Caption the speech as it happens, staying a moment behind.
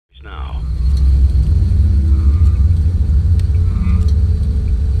Now.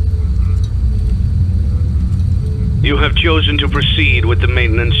 You have chosen to proceed with the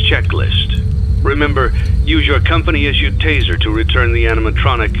maintenance checklist. Remember, use your company-issued taser to return the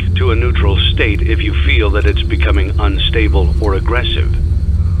animatronic to a neutral state if you feel that it's becoming unstable or aggressive.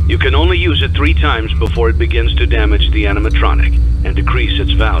 You can only use it 3 times before it begins to damage the animatronic and decrease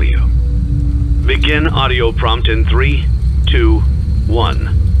its value. Begin audio prompt in 3, 2,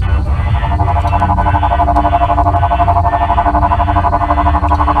 1.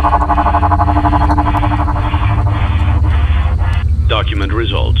 Document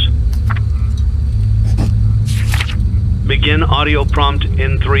results. Begin audio prompt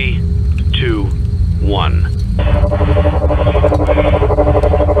in 3, 2, 1.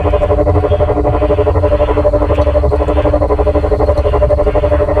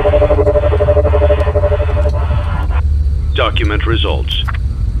 Document results.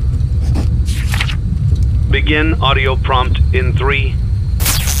 Begin audio prompt in 3,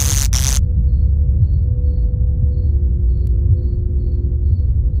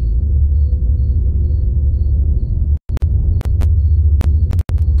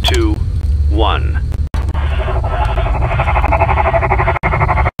 2, 1.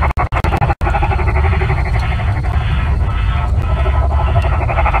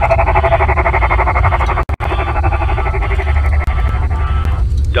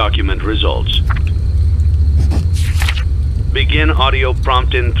 Document results. Begin audio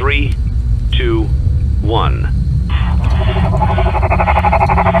prompt in 3, 2, 1.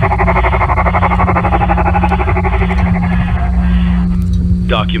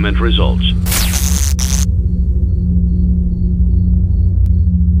 Document results.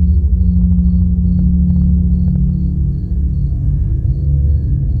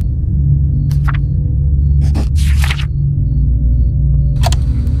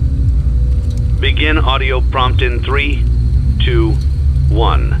 Begin audio prompt in 3, 2,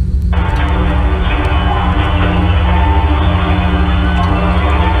 1.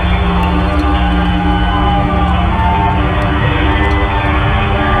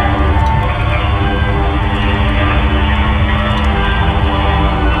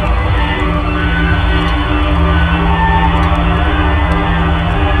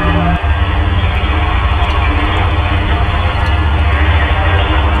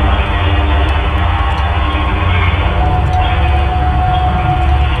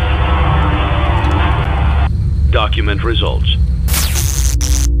 Document results.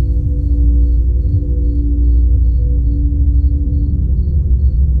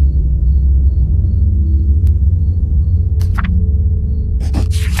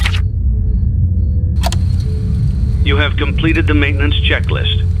 You have completed the maintenance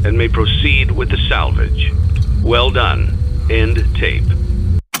checklist and may proceed with the salvage. Well done. End tape.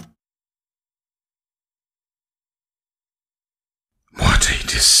 What a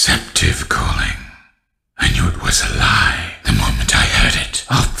deceptive calling. I knew it was a lie the moment I heard it,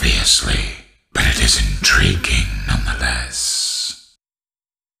 obviously.